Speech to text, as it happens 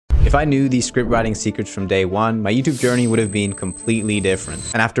If I knew these script writing secrets from day one, my YouTube journey would have been completely different.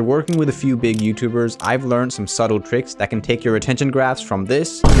 And after working with a few big YouTubers, I've learned some subtle tricks that can take your attention graphs from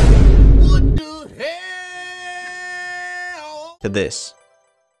this to this.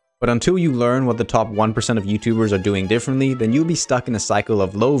 But until you learn what the top 1% of YouTubers are doing differently, then you'll be stuck in a cycle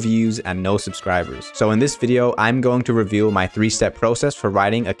of low views and no subscribers. So in this video, I'm going to reveal my 3-step process for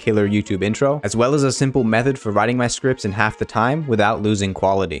writing a killer YouTube intro, as well as a simple method for writing my scripts in half the time without losing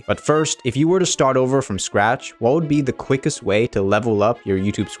quality. But first, if you were to start over from scratch, what would be the quickest way to level up your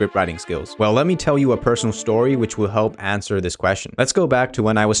YouTube script writing skills? Well, let me tell you a personal story which will help answer this question. Let's go back to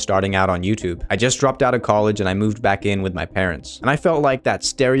when I was starting out on YouTube. I just dropped out of college and I moved back in with my parents. And I felt like that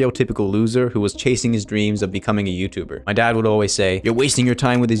stereotypical loser who was chasing his dreams of becoming a YouTuber. My dad would always say, "You're wasting your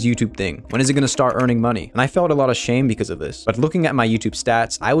time with this YouTube thing. When is it going to start earning money?" And I felt a lot of shame because of this. But looking at my YouTube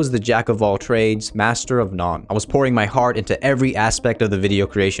stats, I was the jack of all trades, master of none. I was pouring my heart into every aspect of the video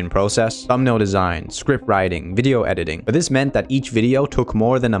creation process: thumbnail design, script writing, video editing. But this meant that each video took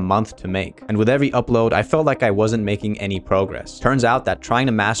more than a month to make. And with every upload, I felt like I wasn't making any progress. Turns out that trying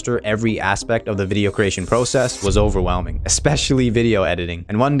to master every aspect of the video creation process was overwhelming, especially video editing.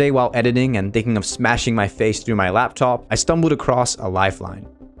 And one day while editing and thinking of smashing my face through my laptop, I stumbled across a lifeline.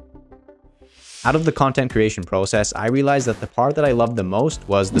 Out of the content creation process, I realized that the part that I loved the most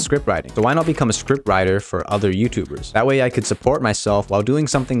was the script writing. So why not become a script writer for other YouTubers? That way I could support myself while doing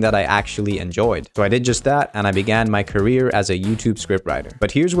something that I actually enjoyed. So I did just that, and I began my career as a YouTube script writer.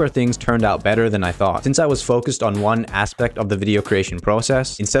 But here's where things turned out better than I thought. Since I was focused on one aspect of the video creation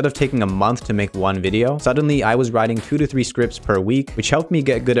process, instead of taking a month to make one video, suddenly I was writing 2 to 3 scripts per week, which helped me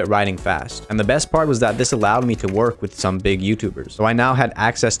get good at writing fast. And the best part was that this allowed me to work with some big YouTubers. So I now had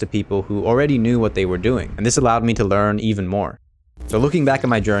access to people who already knew what they were doing, and this allowed me to learn even more. So looking back at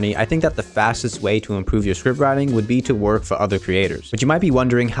my journey, I think that the fastest way to improve your script writing would be to work for other creators. But you might be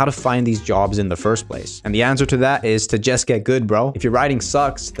wondering how to find these jobs in the first place. And the answer to that is to just get good, bro. If your writing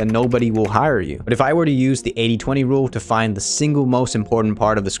sucks, then nobody will hire you. But if I were to use the 80-20 rule to find the single most important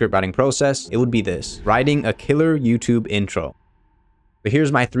part of the script writing process, it would be this: writing a killer YouTube intro. But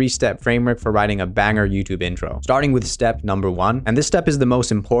here's my 3-step framework for writing a banger YouTube intro. Starting with step number 1, and this step is the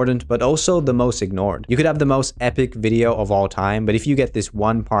most important, but also the most ignored. You could have the most epic video of all time, but if you get this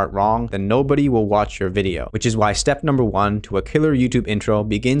one part wrong, then nobody will watch your video. Which is why step number 1 to a killer YouTube intro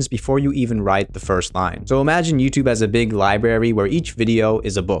begins before you even write the first line. So imagine YouTube as a big library where each video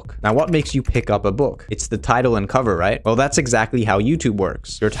is a book. Now what makes you pick up a book? It's the title and cover, right? Well, that's exactly how YouTube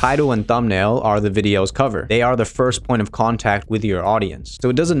works. Your title and thumbnail are the video's cover. They are the first point of contact with your audience. So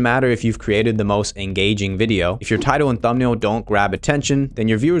it doesn't matter if you've created the most engaging video. If your title and thumbnail don't grab attention, then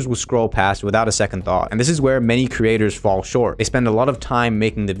your viewers will scroll past without a second thought. And this is where many creators fall short. They spend a lot of time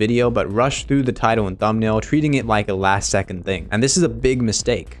making the video, but rush through the title and thumbnail, treating it like a last-second thing. And this is a big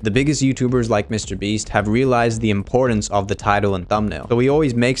mistake. The biggest YouTubers like MrBeast have realized the importance of the title and thumbnail. So he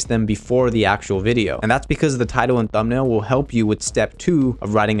always makes them before the actual video. And that's because the title and thumbnail will help you with step 2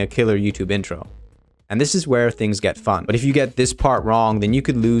 of writing a killer YouTube intro. And this is where things get fun. But if you get this part wrong, then you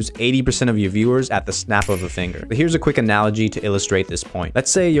could lose 80% of your viewers at the snap of a finger. But here's a quick analogy to illustrate this point.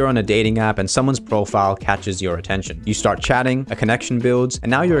 Let's say you're on a dating app and someone's profile catches your attention. You start chatting, a connection builds, and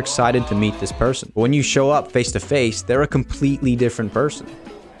now you're excited to meet this person. But when you show up face to face, they're a completely different person.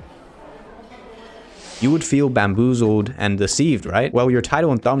 You would feel bamboozled and deceived, right? Well, your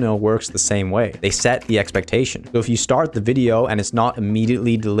title and thumbnail works the same way. They set the expectation. So if you start the video and it's not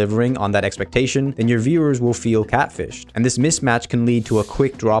immediately delivering on that expectation, then your viewers will feel catfished. And this mismatch can lead to a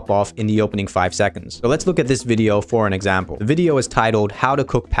quick drop off in the opening 5 seconds. So let's look at this video for an example. The video is titled "How to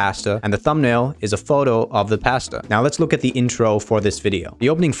Cook Pasta," and the thumbnail is a photo of the pasta. Now let's look at the intro for this video. The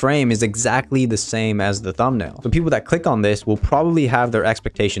opening frame is exactly the same as the thumbnail. So people that click on this will probably have their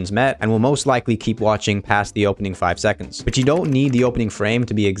expectations met and will most likely keep watching past the opening 5 seconds. But you don't need the opening frame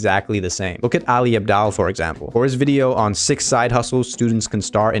to be exactly the same. Look at Ali Abdal, for example. For his video on 6 side hustles students can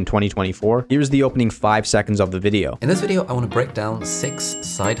start in 2024, here's the opening 5 seconds of the video. In this video, I want to break down 6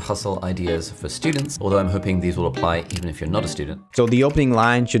 side hustle ideas for students, although I'm hoping these will apply even if you're not a student. So the opening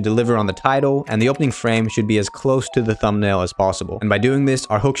line should deliver on the title, and the opening frame should be as close to the thumbnail as possible. And by doing this,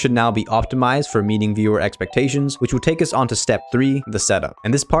 our hook should now be optimized for meeting viewer expectations, which will take us on to step 3, the setup.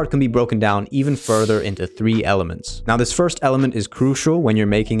 And this part can be broken down even further into 3 elements. Now, this first element is crucial when you're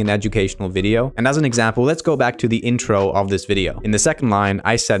making an educational video. And as an example, let's go back to the intro of this video. In the second line,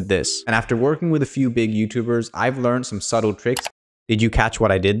 I said this, and after working with a few big YouTubers, I've learned some subtle tricks Did you catch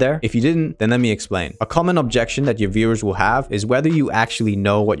what I did there? If you didn't, then let me explain. A common objection that your viewers will have is whether you actually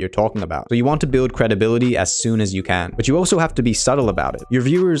know what you're talking about. So you want to build credibility as soon as you can, but you also have to be subtle about it. Your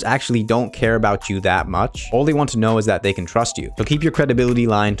viewers actually don't care about you that much. All they want to know is that they can trust you. So keep your credibility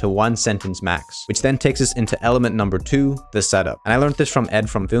line to 1 sentence max, which then takes us into element number 2, the setup. And I learned this from Ed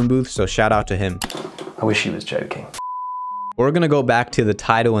from Film Booth, so shout out to him. I wish he was joking. We're gonna go back to the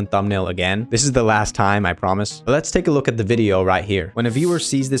title and thumbnail again. This is the last time, I promise. But let's take a look at the video right here. When a viewer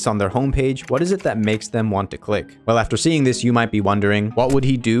sees this on their homepage, what is it that makes them want to click? Well, after seeing this, you might be wondering, what would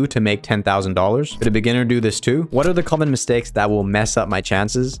he do to make $10,000? Could a beginner do this too? What are the common mistakes that will mess up my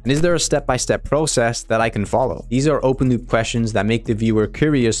chances? And is there a step-by-step process that I can follow? These are open loop questions that make the viewer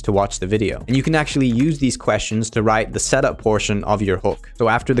curious to watch the video. And you can actually use these questions to write the setup portion of your hook. So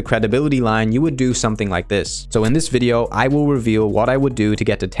after the credibility line, you would do something like this. So in this video, I will reveal what I would do to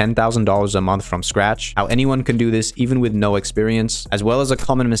get to $10,000 a month from scratch, how anyone can do this even with no experience, as well as a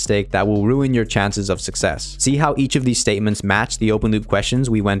common mistake that will ruin your chances of success. See how each of these statements match the open loop questions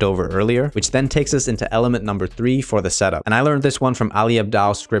we went over earlier, which then takes us into element number 3 for the setup. And I learned this one from Ali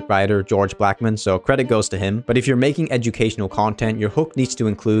Abdaal's scriptwriter, George Blackman, so credit goes to him. But if you're making educational content, your hook needs to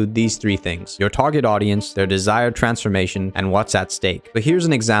include these 3 things: your target audience, their desired transformation, and what's at stake. But here's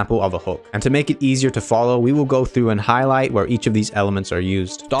an example of a hook. And to make it easier to follow, we will go through and highlight where each of these elements are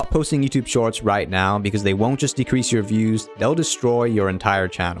used. Stop posting YouTube shorts right now because they won't just decrease your views, they'll destroy your entire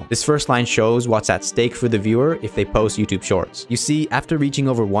channel. This first line shows what's at stake for the viewer if they post YouTube shorts. You see, after reaching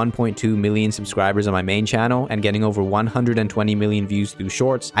over 1.2 million subscribers on my main channel and getting over 120 million views through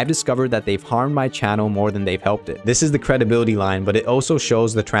shorts, I've discovered that they've harmed my channel more than they've helped it. This is the credibility line, but it also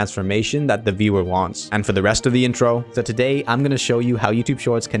shows the transformation that the viewer wants. And for the rest of the intro, so today I'm going to show you how YouTube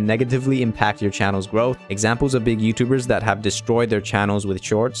shorts can negatively impact your channel's growth, examples of big YouTubers that have destroyed their channels with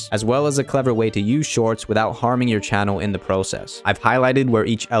shorts, as well as a clever way to use shorts without harming your channel in the process. I've highlighted where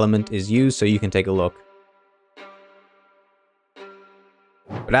each element is used so you can take a look.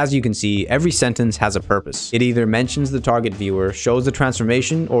 But as you can see, every sentence has a purpose. It either mentions the target viewer, shows the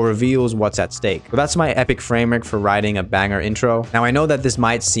transformation, or reveals what's at stake. So that's my epic framework for writing a banger intro. Now I know that this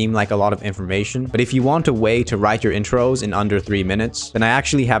might seem like a lot of information, but if you want a way to write your intros in under 3 minutes, then I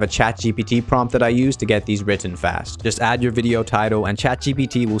actually have a ChatGPT prompt that I use to get these written fast. Just add your video title and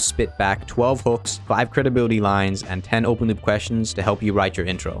ChatGPT will spit back 12 hooks, 5 credibility lines, and 10 open loop questions to help you write your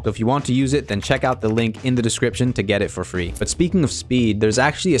intro. So if you want to use it, then check out the link in the description to get it for free. But speaking of speed, there's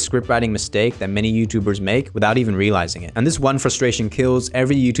actually a script writing mistake that many YouTubers make without even realizing it. And this one frustration kills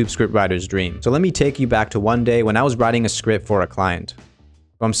every YouTube script writer's dream. So let me take you back to one day when I was writing a script for a client.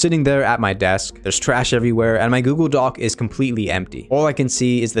 So I'm sitting there at my desk, there's trash everywhere, and my Google Doc is completely empty. All I can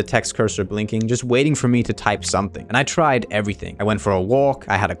see is the text cursor blinking, just waiting for me to type something. And I tried everything. I went for a walk,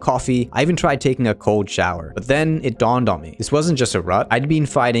 I had a coffee, I even tried taking a cold shower. But then it dawned on me. This wasn't just a rut, I'd been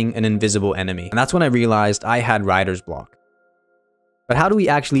fighting an invisible enemy. And that's when I realized I had writer's block. But how do we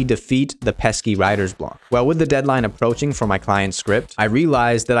actually defeat the pesky writer's block? Well, with the deadline approaching for my client's script, I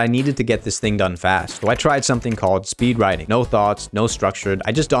realized that I needed to get this thing done fast. So I tried something called speed writing. No thoughts, no structured.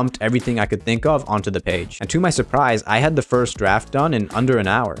 I just dumped everything I could think of onto the page. And to my surprise, I had the first draft done in under an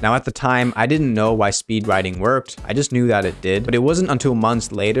hour. Now at the time, I didn't know why speed writing worked. I just knew that it did. But it wasn't until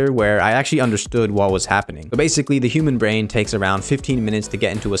months later where I actually understood what was happening. So basically, the human brain takes around 15 minutes to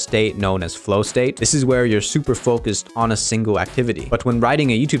get into a state known as flow state. This is where you're super focused on a single activity. But when writing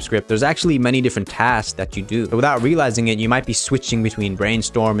a YouTube script, there's actually many different tasks that you do. But without realizing it, you might be switching between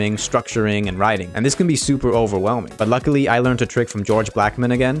brainstorming, structuring, and writing. And this can be super overwhelming. But luckily, I learned a trick from George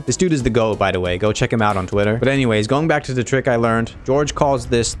Blackman again. This dude is the GOAT, by the way. Go check him out on Twitter. But anyways, going back to the trick I learned, George calls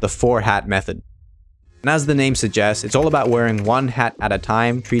this the 4-hat method. And as the name suggests, it's all about wearing one hat at a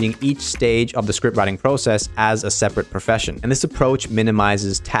time, treating each stage of the scriptwriting process as a separate profession. And this approach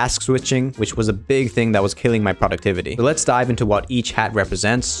minimizes task switching, which was a big thing that was killing my productivity. So let's dive into what each hat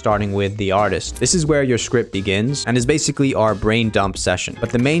represents, starting with the artist. This is where your script begins and is basically our brain dump session.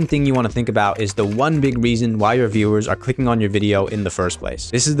 But the main thing you want to think about is the one big reason why your viewers are clicking on your video in the first place.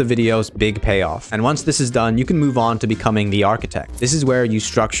 This is the video's big payoff. And once this is done, you can move on to becoming the architect. This is where you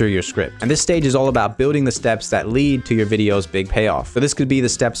structure your script. And this stage is all about building the steps that lead to your video's big payoff. So this could be the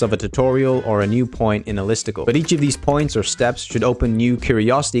steps of a tutorial or a new point in a listicle. But each of these points or steps should open new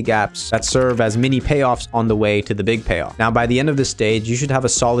curiosity gaps that serve as mini payoffs on the way to the big payoff. Now, by the end of this stage, you should have a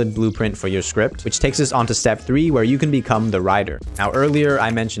solid blueprint for your script, which takes us on to step 3, where you can become the writer. Now, earlier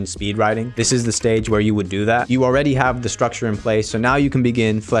I mentioned speed writing. This is the stage where you would do that. You already have the structure in place, so now you can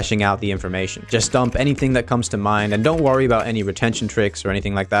begin fleshing out the information. Just dump anything that comes to mind and don't worry about any retention tricks or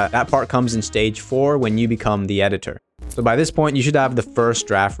anything like that. That part comes in stage 4 when you become the editor. So by this point, you should have the first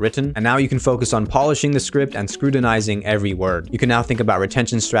draft written, and now you can focus on polishing the script and scrutinizing every word. You can now think about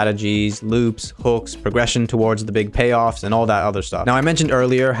retention strategies, loops, hooks, progression towards the big payoffs, and all that other stuff. Now, I mentioned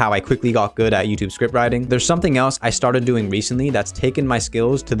earlier how I quickly got good at YouTube scriptwriting. There's something else I started doing recently that's taken my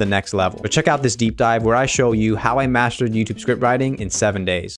skills to the next level. So check out this deep dive where I show you how I mastered YouTube scriptwriting in 7 days.